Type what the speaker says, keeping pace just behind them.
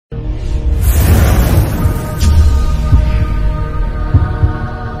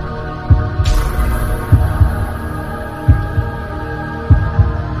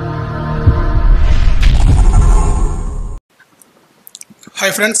Hi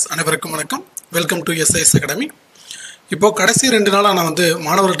friends, அனைவருக்கும் வணக்கம். Welcome to SIS Academy. இப்போ கடைசி 2 நாளா நான் வந்து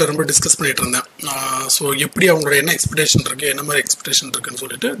மாணவர்கள்ட்ட ரொம்ப டிஸ்கஸ் பண்ணிட்டு இருந்தேன். சோ எப்படி அவங்களோட என்ன எக்ஸ்பெக்டேஷன் இருக்கு, என்ன மாதிரி எக்ஸ்பெக்டேஷன் இருக்குன்னு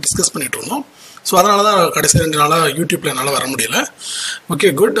சொல்லிட்டு டிஸ்கஸ் பண்ணிட்டு இருந்தோம். ஸோ அதனால தான் கடைசி 2 நாளாக யூடியூப்ல என்னால் வர முடியல. Okay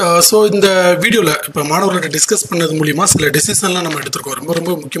good. ஸோ இந்த வீடியோவில் இப்போ மாணவர்கள்ட்ட டிஸ்கஸ் பண்ணது மூலிமா சில டிசிஷன்லாம் நம்ம எடுத்திருக்கோம். ரொம்ப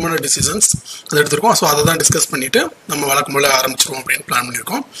ரொம்ப முக்கியமான டிசிஷன்ஸ் அதை எடுத்திருக்கோம். ஸோ அதை தான் டிஸ்கஸ் பண்ணிவிட்டு நம்ம வழக்கம் போல ஆரம்பிச்சிருவோம் அப்படின்னு பிளான்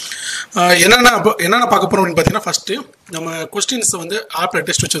பண்ணியிருக்கோம். என்னென்ன பார்க்க போகிறோம் அப்படின்னு பார்த்தீங்கன்னா, ஃபஸ்ட்டு நம்ம கொஸ்டின்ஸை வந்து ஆப்பில்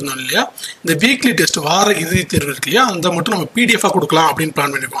டெஸ்ட் வச்சுருந்தோம் இல்லையா, இந்த வீக்லி டெஸ்ட் வார இறுதி தேர்வு இருக்கு இல்லையா, அதை மட்டும் நம்ம பிடிஎஃபாக கொடுக்கலாம் அப்படின்னு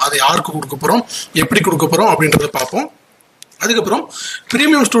பிளான் பண்ணியிருக்கோம். அதை யாருக்கு கொடுக்க போகிறோம், எப்படி கொடுக்க போகிறோம் அப்படின்றத பார்ப்போம். அதுக்கப்புறம்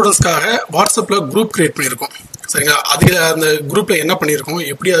ப்ரீமியம் ஸ்டூடெண்ட்ஸ்க்காக வாட்ஸ்அப்பில் குரூப் கிரியேட் பண்ணியிருக்கோம். சரிங்களா, அதில் அந்த குரூப்பில் என்ன பண்ணியிருக்கோம்,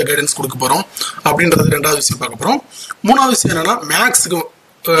 எப்படி அதை கைடன்ஸ் கொடுக்க போகிறோம் அப்படின்றது 2வது விஷயம் பார்க்க போகிறோம். 3வது விஷயம் என்னென்னா, மேக்ஸுக்கு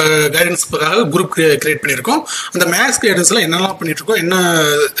கைடன்ஸுக்காக குரூப் கிரியேட் பண்ணியிருக்கோம். அந்த மேக்ஸ் கைடன்ஸில் என்னெல்லாம் பண்ணிட்டுருக்கோம், என்ன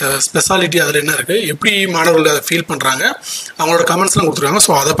ஸ்பெஷாலிட்டி அதில் என்ன இருக்குது, எப்படி மாணவர்கள் அதை ஃபீல் பண்ணுறாங்க, அவங்களோட கமெண்ட்ஸ்லாம் கொடுத்துருக்காங்க.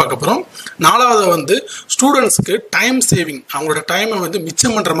 ஸோ அதை பார்க்க போகிறோம். 4வது வந்து ஸ்டூடெண்ட்ஸ்க்கு டைம் சேவிங், அவங்களோட டைமை வந்து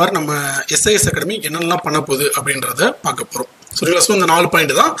மிச்சம் பண்ணுற மாதிரி நம்ம SIS அகாடமி என்னெல்லாம் பண்ண போகுது அப்படின்றத பார்க்க போகிறோம். சரிங்களா. ஸோ இந்த 4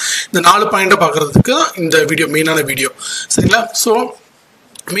 பாயிண்ட் தான். இந்த 4 பாயிண்ட்டை பார்க்குறதுக்கு தான் இந்த வீடியோ, மெயினான வீடியோ. சரிங்களா. ஸோ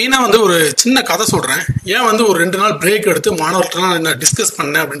மெயினாக வந்து ஒரு சின்ன கதை சொல்கிறேன். ஏன் வந்து ஒரு 2 நாள் பிரேக் எடுத்து மாணவர்கள்லாம் என்ன டிஸ்கஸ்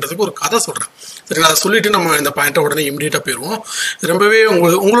பண்ணேன் அப்படின்றதுக்கு ஒரு கதை சொல்கிறேன். சரிங்களா. அதை சொல்லிவிட்டு நம்ம இந்த பாயிண்ட்டை உடனே இமீடியட்டாக போயிடுவோம். ரொம்பவே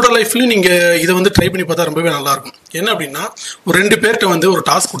உங்களோட லைஃப்லையும் நீங்கள் இதை வந்து ட்ரை பண்ணி பார்த்தா ரொம்பவே நல்லாயிருக்கும். என்ன அப்படின்னா, ஒரு 2 பேர்கிட்ட வந்து ஒரு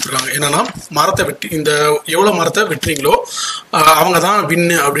டாஸ்க் கொடுத்துருக்காங்க. என்னென்னா, மரத்தை வெட்டி இந்த எவ்வளோ மரத்தை வெட்டுறீங்களோ அவங்க தான்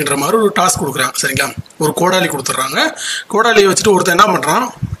வின்னு அப்படின்ற மாதிரி ஒரு டாஸ்க் கொடுக்குறாங்க. சரிங்களா. ஒரு கோடாலி கொடுத்துட்றாங்க. கோடாலியை வச்சுட்டு ஒருத்தர் என்ன பண்ணுறான்,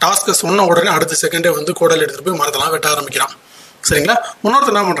 டாஸ்க்கை சொன்ன உடனே அடுத்த செகண்டே வந்து கோடாலி எடுத்துகிட்டு போய் மரத்தெல்லாம் வெட்ட ஆரம்பிக்கிறான். சரிங்களா.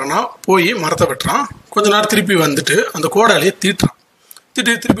 இன்னொருத்தர் என்ன பண்ணுறான்னா, போய் மரத்தை வெட்டுறான். கொஞ்ச நேரம் திருப்பி வந்துட்டு அந்த கோடாலியை தீட்டுறான்.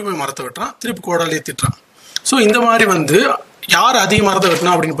 திருப்பி போய் மரத்தை வெட்டுறான். திருப்பி கோடாலியை தீட்டுறான். ஸோ இந்த மாதிரி வந்து யார் அதிக மரத்தை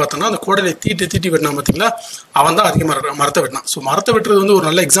வெட்டினா அப்படின்னு பார்த்தோம்னா, அந்த கோடாலியை தீட்டி வெட்டினா பார்த்தீங்களா, அவன் தான் அதிக மரத்தை வெட்டினான். ஸோ மரத்தை வெட்டுறது வந்து ஒரு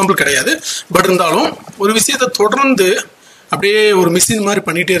நல்ல எக்ஸாம்பிள் கிடையாது. பட் இருந்தாலும் ஒரு விஷயத்தை தொடர்ந்து அப்படியே ஒரு மிஷின் மாதிரி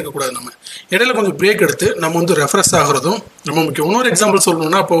பண்ணிகிட்டே இருக்கக்கூடாது. நம்ம இடையில கொஞ்சம் பிரேக் எடுத்து நம்ம வந்து ரெஃப்ரெஷ் ஆகிறதும் ரொம்ப முக்கியம். இன்னொரு எக்ஸாம்பிள்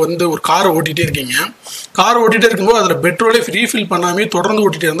சொல்லணும்னா, இப்போ வந்து ஒரு காரை ஓட்டிகிட்டே இருக்கீங்க. கார் ஓட்டிகிட்டே இருக்கும்போது அதில் பெட்ரோலே ரீஃபில் பண்ணாமே தொடர்ந்து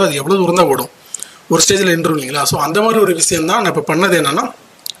ஓட்டிகிட்டே இருந்தால் அது எவ்வளோ தூரம் தான் ஓடும், ஒரு ஸ்டேஜில் நின்றும் இல்லைங்களா. ஸோ அந்த மாதிரி ஒரு விஷயம் தான் நான் இப்போ பண்ணது. என்னென்னா,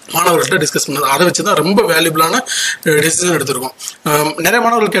 மாணவர்கள்ட்ட டிஸ்கஸ் பண்ணது. அதை வச்சு தான் ரொம்ப வேல்யூபிளான டெசிஷன் எடுத்திருக்கோம். நிறைய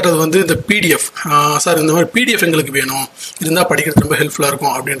மாணவர்கள் கேட்டது வந்து இந்த PDF, சார் இந்த மாதிரி PDF எங்களுக்கு வேணும், இருந்தால் படிக்கிறது ரொம்ப ஹெல்ப்ஃபுல்லாக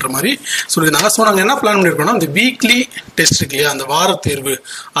இருக்கும் அப்படின்ற மாதிரி சொல்லியிருந்தாங்க. ஸோ நாங்கள் என்ன பிளான் பண்ணியிருக்கோம்னா, இந்த வீக்லி டெஸ்ட் இருக்கு இல்லையா, அந்த வார தேர்வு,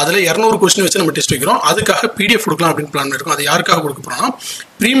 அதில் 200 கொஸ்டின் வச்சு நம்ம டெஸ்ட் வைக்கிறோம். அதுக்காக PDF கொடுக்கலாம் அப்படின்னு பிளான் பண்ணியிருக்கோம். அது யாருக்காக கொடுக்க போகிறோம்னா,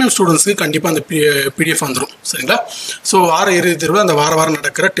 ப்ரீமியம் ஸ்டூடெண்ட்ஸ்க்கு கண்டிப்பாக அந்த PDF வந்துடும். சரிங்களா. ஸோ வார இறுதி தேர்வு அந்த வாரம்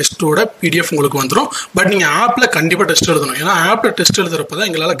நடக்கிற டெஸ்ட்டோட PDF உங்களுக்கு வந்துடும். பட் நீங்கள் ஆப்பில் கண்டிப்பாக டெஸ்ட் எழுதணும். ஏன்னா ஆப்பில் டெஸ்ட் எழுதுறப்ப தான்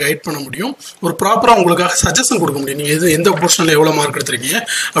எங்களால் கைட் பண்ண முடியும், ஒரு ப்ராப்பராக உங்களுக்காக சஜஷன் கொடுக்க முடியும். நீங்கள் எந்த போர்ஷனில் எவ்வளோ மார்க் எடுத்துருக்கீங்க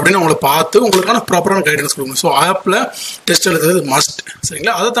அப்படின்னு அவங்கள பார்த்து உங்களுக்கான ப்ராப்பரான கைடன்ஸ் கொடுக்கணும். ஸோ ஆப்பில் டெஸ்ட் எழுதுறது மஸ்ட்.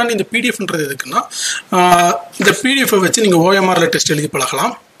 சரிங்களா. அதை தாண்டி இந்த PDFன்றது எதுக்குன்னா, இந்த PDF வச்சு நீங்கள் OMRல டெஸ்ட் எழுதி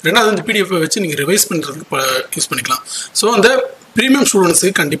பழகலாம். 2வது இந்த PDF வச்சு நீங்கள் ரிவைஸ் பண்ணுறதுக்கு யூஸ் பண்ணிக்கலாம். ஸோ அந்த ப்ரீமியம்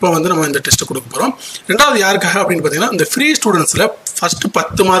ஸ்டூடெண்ட்ஸுக்கு கண்டிப்பாக வந்து நம்ம இந்த டெஸ்ட்டை கொடுக்க போகிறோம். 2வது யாருக்காக அப்படின்னு பார்த்தீங்கன்னா, இந்த ஃப்ரீ ஸ்டூடெண்ட்ஸில் ஃபஸ்ட்டு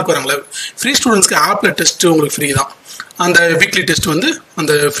 10 மார்க் வராங்களே, ஃப்ரீ ஸ்டூடெண்ட்ஸ்க்கு ஆப்பில் டெஸ்ட்டு உங்களுக்கு ஃப்ரீ தான். அந்த வீக்லி டெஸ்ட் வந்து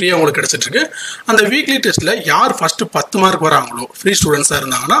அந்த ஃப்ரீயாக உங்களுக்கு கிடச்சிட்ருக்கு. அந்த வீக்லி டெஸ்ட்டில் யார் ஃபஸ்ட்டு 10 மார்க் வராங்களோ, ஃப்ரீ ஸ்டூடெண்ட்ஸாக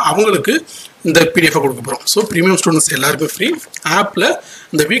இருந்தாங்கன்னா அவங்களுக்கு இந்த PDF கொடுக்க போகிறோம். ஸோ ப்ரீமியம் ஸ்டூடெண்ட்ஸ் எல்லாருக்கும் ஃப்ரீ. ஆப்பில்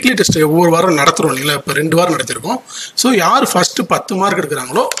இந்த வீக்லி டெஸ்ட் ஒவ்வொரு வாரம் நடத்துகிறோம் இல்லைங்களா, இப்போ 2 வாரம் நடத்திருக்கோம். ஸோ யார் ஃபஸ்ட்டு 10 மார்க்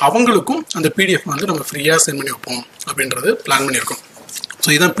எடுக்கிறாங்களோ அவங்களுக்கும் அந்த PDF வந்து நம்ம ஃப்ரீயாக சென்ட் பண்ணி வைப்போம் அப்படின்றது பிளான் பண்ணியிருக்கோம். ஸோ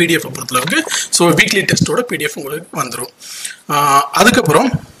இதுதான் PDF பொறுத்தளவுக்கு. ஸோ வீக்லி டெஸ்ட்டோட PDF உங்களுக்கு வந்துடும்.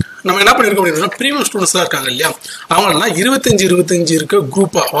 அதுக்கப்புறம் நம்ம என்ன பண்ணியிருக்கோம் அப்படின்னா, ப்ரீமியம் ஸ்டூடெண்ட்ஸ்லாம் இருக்காங்க இல்லையா, அவங்களெல்லாம் 25 இருக்க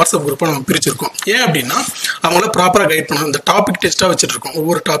குரூப்பாக, வாட்ஸ்அப் குரூப்பாக நம்ம பிரிச்சிருக்கோம். ஏன் அப்படின்னா, அவங்கள ப்ராப்பராக கைட் பண்ணணும். இந்த டாபிக் டெஸ்ட்டாக வச்சுருக்கோம்.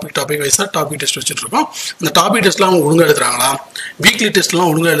 ஒவ்வொரு டாபிக் வைஸாக டாபிக் டெஸ்ட் வச்சுட்ருக்கோம். அந்த டாபிக் டெஸ்ட்லாம் அவங்க ஒழுங்காக எழுதுறாங்களா, வீக்லி டெஸ்ட்லாம்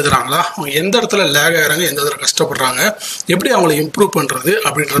ஒழுங்காக எழுதுறாங்களா, அவங்க எந்த இடத்துல லேக் ஆகிறாங்க, எந்த இடத்துல கஷ்டப்படுறாங்க, எப்படி அவங்கள இம்ப்ரூவ் பண்ணுறது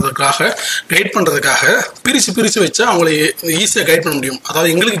அப்படின்றதுக்காக கைட் பண்ணுறதுக்காக பிரித்து வச்சா அவங்கள ஈஸியாக கைட் பண்ண முடியும். அதாவது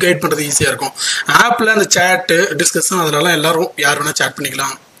எங்களுக்கு கைட் பண்ணுறது ஈஸியாக இருக்கும். ஆப்பில் அந்த சேட்டு டிஸ்கஷன் அதிலலாம் எல்லோரும் யார் வேணால் சேட்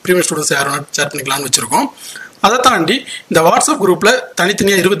பண்ணிக்கலாம், ப்ரீமியம் ஸ்டூடெண்ட்ஸ் யாரும் வேணால் சேட் பண்ணிக்கலாம்னு வச்சுருக்கோம். அதை தாண்டி இந்த வாட்ஸ்அப் குரூப்பில்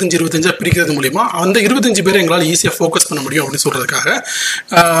தனித்தனியாக 25 பிரிக்கிறது மூலிமா அந்த 25 பேரை எங்களால் ஈஸியாக ஃபோக்கஸ் பண்ண முடியும் அப்படின்னு சொல்கிறதுக்காக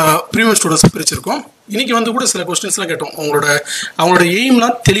ப்ரீமியம் ஸ்டூடெண்ட்ஸ் பிரிச்சிருக்கோம். இன்றைக்கி வந்து கூட சில கொஸ்டின்ஸ்லாம் கேட்டோம். அவங்களோட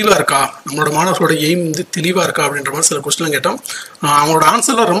எய்ம்லாம் தெளிவாக இருக்கா, நம்மளோட மாணவர்களோட எய்ம் வந்து தெளிவாக இருக்கா அப்படின்ற மாதிரி சில கொஸ்டின்லாம் கேட்டோம். அவங்களோட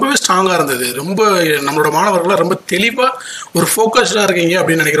ஆன்சர்லாம் ரொம்பவே ஸ்ட்ராங்காக இருந்தது. ரொம்ப நம்மளோட மாணவர்கள்லாம் ரொம்ப தெளிவாக ஒரு ஃபோக்கஸ்டாக இருக்கீங்க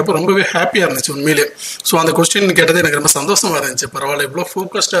அப்படின்னு நினைக்கிறப்ப ரொம்பவே ஹாப்பியாக இருந்துச்சு உண்மையிலே. ஸோ அந்த கொஸ்டின் கேட்டது எனக்கு ரொம்ப சந்தோஷமாக இருந்துச்சு. பரவாயில்ல, இவ்வளோ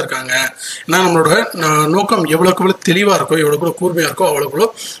ஃபோக்கஸ்டாக இருக்காங்க. ஏன்னா நம்மளோட நோக்கம் எவ்வளோக்கு தெளிவாக இருக்கோ, எவ்வளோக்குள்ள கூர்மையாக இருக்கோ, அவ்வளோக்குள்ள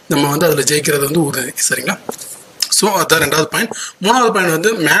நம்ம வந்து அதில் ஜெயிக்கிறது வந்து உறுதி. சரிங்களா. ஸோ அதான் ரெண்டாவது பாயிண்ட். மூணாவது பாயிண்ட்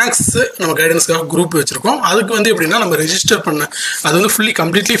வந்து மேக்ஸ் நம்ம கைடன்ஸ்க்காக குரூப் வச்சுருக்கோம். அதுக்கு வந்து எப்படின்னா நம்ம ரெஜிஸ்டர் பண்ண அது வந்து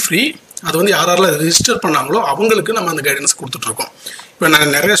கம்ப்ளீட்லி ஃப்ரீ. அது வந்து யாரெல்லாம் ரெஜிஸ்டர் பண்ணாங்களோ அவங்களுக்கு நம்ம அந்த கைடன்ஸ் கொடுத்துட்ருக்கோம். இப்போ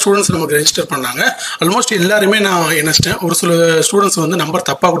நான் நிறைய ஸ்டூடெண்ட்ஸ் நமக்கு ரெஜிஸ்டர் பண்ணாங்க. ஆல்மோஸ்ட் எல்லாருமே நான் இணைச்சிட்டேன். ஒரு சில ஸ்டூடெண்ட்ஸ் வந்து நம்பர்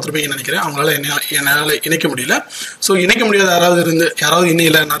தப்பாக கொடுத்துருப்பீங்கன்னு நினைக்கிறேன். அவங்களால என்னால் இணைக்க முடியல. ஸோ இணைக்க முடியாத யாராவது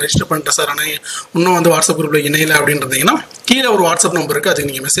இணையில நான் ரெஜிஸ்டர் பண்ணிட்டேன் சார், ஆனால் இன்னும் வந்து வாட்ஸ்அப் குரூப்பில் இணையில அப்படின்றீங்கன்னா கீழே ஒரு வாட்ஸ்அப் நம்பர் இருக்குது,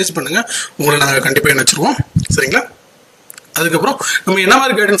 அதுக்கு நீங்கள் மெசேஜ் பண்ணுங்கள். உங்களை நாங்கள் கண்டிப்பாக இணைச்சிருவோம். சரிங்களா? அதுக்கப்புறம் நம்ம என்ன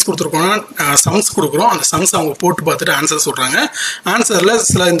மாதிரி கைடன்ஸ் கொடுத்துருக்கோம்னா சம்ஸ் கொடுக்குறோம். அந்த சம்ஸ் அவங்க போட்டு பார்த்துட்டு ஆன்சர் சொல்கிறாங்க.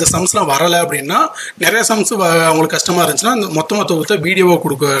 ஆன்சரில் இந்த சம்ஸ்லாம் வரலை அப்படின்னா நிறைய சம்ஸ் அவங்களுக்கு கஷ்டமாக இருந்துச்சுன்னா அந்த மொத்தமாக தொகுத்த வீடியோவை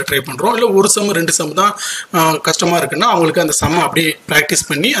கொடுக்க ட்ரை பண்ணுறோம். இல்லை ஒரு சம் 2 சம் தான் கஷ்டமாக இருக்குன்னா அவங்களுக்கு அந்த சம்மை அப்படியே ப்ராக்டிஸ்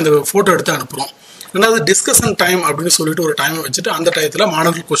பண்ணி அந்த ஃபோட்டோ எடுத்து அனுப்புகிறோம். ரெண்டாவது டிஸ்கஷன் டைம் அப்படின்னு சொல்லிட்டு ஒரு டைமை வச்சுட்டு அந்த டயத்தில்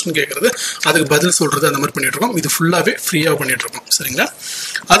மாணவர்கள் கொஸ்டின் கேட்குறது, அதுக்கு பதில் சொல்கிறது, அந்த மாதிரி பண்ணிகிட்ருக்கோம். இது ஃபுல்லாகவே ஃப்ரீயாக பண்ணிகிட்ருக்கோம். சரிங்களா?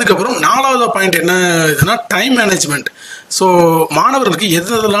 அதுக்கப்புறம் 4வது பாயிண்ட் என்ன இதுன்னா டைம் மேனேஜ்மெண்ட். ஸோ மாணவர்களுக்கு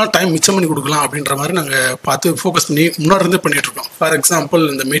எதெல்லாம் டைம் மிச்சம் பண்ணி கொடுக்கலாம் அப்படின்ற மாதிரி நாங்கள் பார்த்து ஃபோக்கஸ் பண்ணி முன்னாடி இருந்து பண்ணிகிட்ருக்கோம். ஃபார் எக்ஸாம்பிள்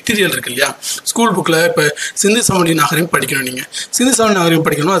இந்த மெட்டீரியல் இருக்குது இல்லையா, ஸ்கூல் புக்கில் இப்போ சிந்து சமவெளி நாகரிகம் படிக்கணும். நீங்கள் சிந்து சமவெளி நாகரிகம்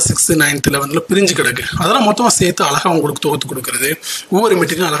படிக்கணும், அது 6th 9th 11th பிரிஞ்சு கிடக்கு. அதெல்லாம் மொத்தமாக சேர்த்து அழகாக உங்களுக்கு தொகுத்து கொடுக்குறது, ஒவ்வொரு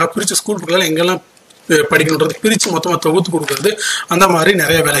மெட்டீரியலும் அழகாக பிரித்து ஸ்கூல் புக்கில் எங்கெல்லாம் படிக்கணுன்றது பிரித்து மொத்தமாக தொகுத்து கொடுக்குறது, அந்த மாதிரி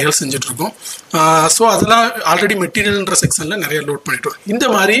நிறைய வேலைகள் செஞ்சுட்ருக்கோம். ஸோ அதெல்லாம் ஆல்ரெடி மெட்டீரியல்ன்ற செக்ஷனில் நிறைய லோட் பண்ணிட்டோம். இந்த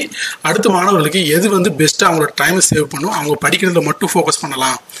மாதிரி அடுத்த மாணவர்களுக்கு எது வந்து பெஸ்ட்டாக அவங்களோட டைமை சேவ் பண்ணும், அவங்க படிக்கிறதுல மட்டும் ஃபோக்கஸ்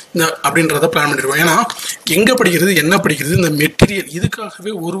பண்ணலாம் அப்படின்றத பிளான் பண்ணிடுவோம். ஏன்னா எங்கே படிக்கிறது, என்ன படிக்கிறது, இந்த மெட்டீரியல்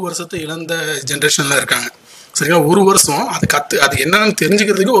இதுக்காகவே 1 வருஷத்தை இழந்த ஜென்ரேஷனில் இருக்காங்க. சரிங்களா? 1 வருஷம் அது என்னன்னு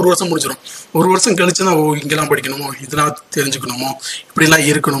தெரிஞ்சுக்கிறதுக்கு 1 வருஷம் முடிச்சிடும். 1 வருஷம் கழிச்சு தான் இங்கெல்லாம் படிக்கணுமோ, இதெல்லாம் தெரிஞ்சுக்கணுமோ, இப்படிலாம்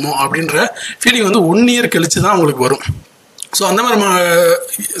இருக்கணுமோ அப்படின்ற ஃபீலிங் வந்து 1 இயர் கழிச்சு தான் அவங்களுக்கு வரும். ஸோ அந்த மாதிரி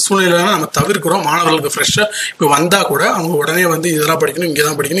சூழ்நிலைலாம் நம்ம தவிர்க்கிறோம். மாணவர்களுக்கு ஃப்ரெஷ்ஷாக இப்போ வந்தால் கூட அவங்க உடனே வந்து இதெல்லாம் படிக்கணும், இங்கே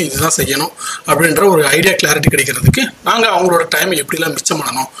தான் படிக்கணும், இதுதான் செய்யணும் அப்படின்ற ஒரு ஐடியா கிளாரிட்டி கிடைக்கிறதுக்கு நாங்கள் அவங்களோட டைமை எப்படிலாம் மிச்சம்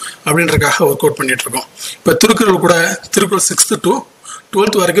பண்ணணும் அப்படின்றதுக்காக ஒர்க் அவுட் பண்ணிகிட்ருக்கோம். இப்போ திருக்குறள் 6th to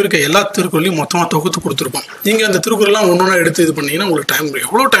 12th வரைக்கும் இருக்க எல்லா திருக்குறளையும் மொத்தமாக தொகுத்து கொடுத்துருக்கோம். நீங்கள் அந்த திருக்குறள்லாம் ஒன்றா எடுத்து இது பண்ணிங்கன்னா உங்களுக்கு டைம்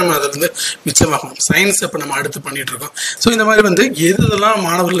எவ்வளோ டைம் அதில் வந்து மிச்சமாகும். சயின்ஸ் இப்போ நம்ம அடுத்து பண்ணிகிட்ருக்கோம். ஸோ இந்த மாதிரி வந்து எதெல்லாம்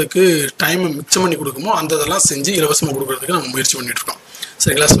மாணவர்களுக்கு டைமை மிச்சம் பண்ணி கொடுக்குமோ அந்த இதெல்லாம் செஞ்சு இலவசமாக கொடுக்குறதுக்கு நம்ம முயற்சி பண்ணிகிட்ருக்கோம்.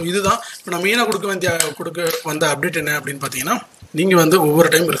 சரிங்களா? ஸோ இதுதான் இப்போ நம்ம மெயினாக கொடுக்க வந்த அப்டேட் என்ன அப்படின்னு பார்த்தீங்கன்னா, நீங்கள் வந்து ஒவ்வொரு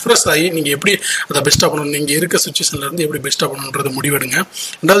டைம் ரிஃப்ரெஷ் ஆகி நீங்கள் எப்படி அதை பெஸ்ட்டாக பண்ணணும், நீங்கள் இருக்க சுச்சுவேஷன்லேருந்து எப்படி பெஸ்ட்டாக பண்ணணுன்றது முடிவெடுங்க.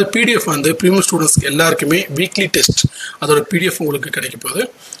 ரெண்டாவது பிடிஎஃப் வந்து ப்ரீமியம் ஸ்டூடெண்ட்ஸ்க்கு எல்லாருக்குமே வீக்லி டெஸ்ட் அதோட பிடிஎஃப் உங்களுக்கு கிடைக்க போகுது.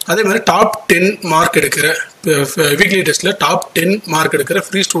 அதே மாதிரி டாப் 10 மார்க் எடுக்கிற வீக்லி டெஸ்ட்டில் டாப் 10 மார்க் எடுக்கிற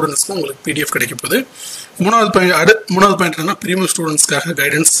ஃப்ரீ ஸ்டூடெண்ட்ஸ்க்கும் உங்களுக்கு பிடிஎஃப் கிடைக்க போகுது. மூணாவது பாயிண்ட் என்னன்னா ப்ரீமியம் ஸ்டூடெண்ட்ஸ்க்காக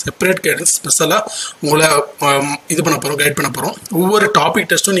கைடன்ஸ், செப்பரேட் கைடன்ஸ் ஸ்பெஷலாக உங்களை இது பண்ண போகிறோம், கைட் பண்ண போகிறோம். ஒவ்வொரு டாபிக்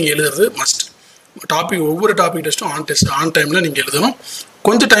டெஸ்ட்டும் நீங்கள் எழுதுறது மஸ்ட். ஒவ்வொரு டாபிக் டெஸ்ட்டும் ஆன் டைமில் நீங்கள் எழுதணும்.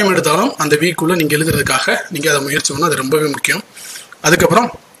 கொஞ்சம் டைம் எடுத்தாலும் அந்த வீக்குள்ளே நீங்கள் எழுதுறதுக்காக நீங்கள் அதை முயற்சி பண்ணணும். அது ரொம்பவே முக்கியம். அதுக்கப்புறம்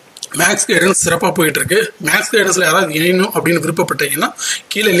மேக்ஸ் கைடன்ஸ் சிறப்பாக போயிட்டுருக்கு. மேக்ஸ் கைடன்ஸில் யாராவது இணையணும் அப்படின்னு விருப்பப்பட்டீங்கன்னா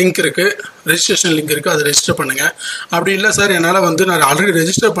கீழே லிங்க் இருக்குது, ரெஜிஸ்ட்ரேஷன் லிங்க் இருக்குது, அதை ரெஜிஸ்டர் பண்ணுங்கள். அப்படி இல்லை சார் என்னால் வந்து நான் ஆல்ரெடி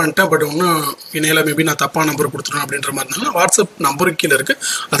ரெஜிஸ்டர் பண்ணிட்டேன் பட் இன்னும் இணையில மேபி நான் தப்பான நம்பர் கொடுத்துருவேன் அப்படின்ற மாதிரி இருந்தாலும் வாட்ஸ்அப் நம்பருக்கு கீழே இருக்குது,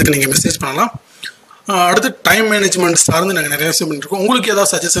 அதுக்கு நீங்கள் மெசேஜ் பண்ணலாம். அடுத்து டைம் மேனேஜ்மெண்ட் சார்ந்து நாங்கள் நிறைய விஷயம் பண்ணியிருக்கோம். உங்களுக்கு ஏதாவது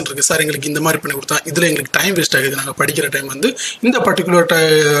சஜஷன் இருக்குது சார், எங்களுக்கு இந்த மாதிரி பண்ணி கொடுத்தா இதில் எங்களுக்கு டைம் வேஸ்ட் ஆகுது, நாங்கள் படிக்கிற டைம் வந்து இந்த பர்டிகுலர்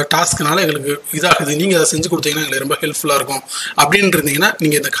டாஸ்க்குனால எங்களுக்கு இதாகுது, நீங்கள் அதை செஞ்சு கொடுத்தீங்கன்னா எங்களுக்கு ரொம்ப ஹெல்ப்ஃபுல்லாக இருக்கும் அப்படின்னு இருந்தீங்கன்னா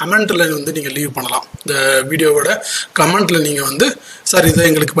நீங்கள் இந்த கமெண்ட்டில் வந்து நீங்கள் லீவ் பண்ணலாம். இந்த வீடியோவோட கமெண்ட்டில் நீங்கள் வந்து சார் இதை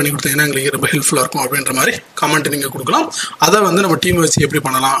எங்களுக்கு பண்ணி கொடுத்தீங்கன்னா எங்களுக்கு ரொம்ப ஹெல்ப்ஃபுல்லாக இருக்கும் அப்படின்ற மாதிரி கமெண்ட் நீங்கள் கொடுக்கலாம். அதை வந்து நம்ம டீம் வச்சு எப்படி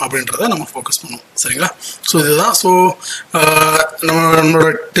பண்ணலாம் அப்படின்றத நம்ம ஃபோக்கஸ் பண்ணுவோம். சரிங்களா? ஸோ இதுதான். ஸோ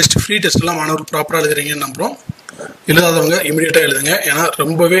நம்மளோட டெஸ்ட் ஃப்ரீ டெஸ்ட்லாம் மாணவர்கள் ப்ராப்பராக எழுதுறீங்கன்னு நம்புகிறோம். எழுதாதவங்க இமீடியட்டாக எழுதுங்க. ஏன்னா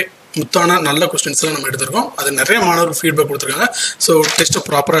ரொம்பவே முத்தான நல்ல கொஸ்டின்ஸ்லாம் நம்ம எடுத்திருக்கோம். அது நிறைய மாணவர்கள் ஃபீட்பேக் கொடுத்துருக்காங்க. ஸோ டெஸ்ட்டை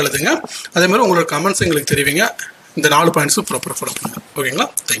ப்ராப்பராக எழுதுங்க. அதே மாதிரி உங்களோட கமெண்ட்ஸ் எங்களுக்கு தெரிவிங்க. இந்த 4 பாயிண்ட்ஸும் ப்ராப்பராக ஃபாலோ பண்ணுங்கள். ஓகேங்களா?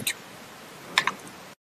 தேங்க்யூ.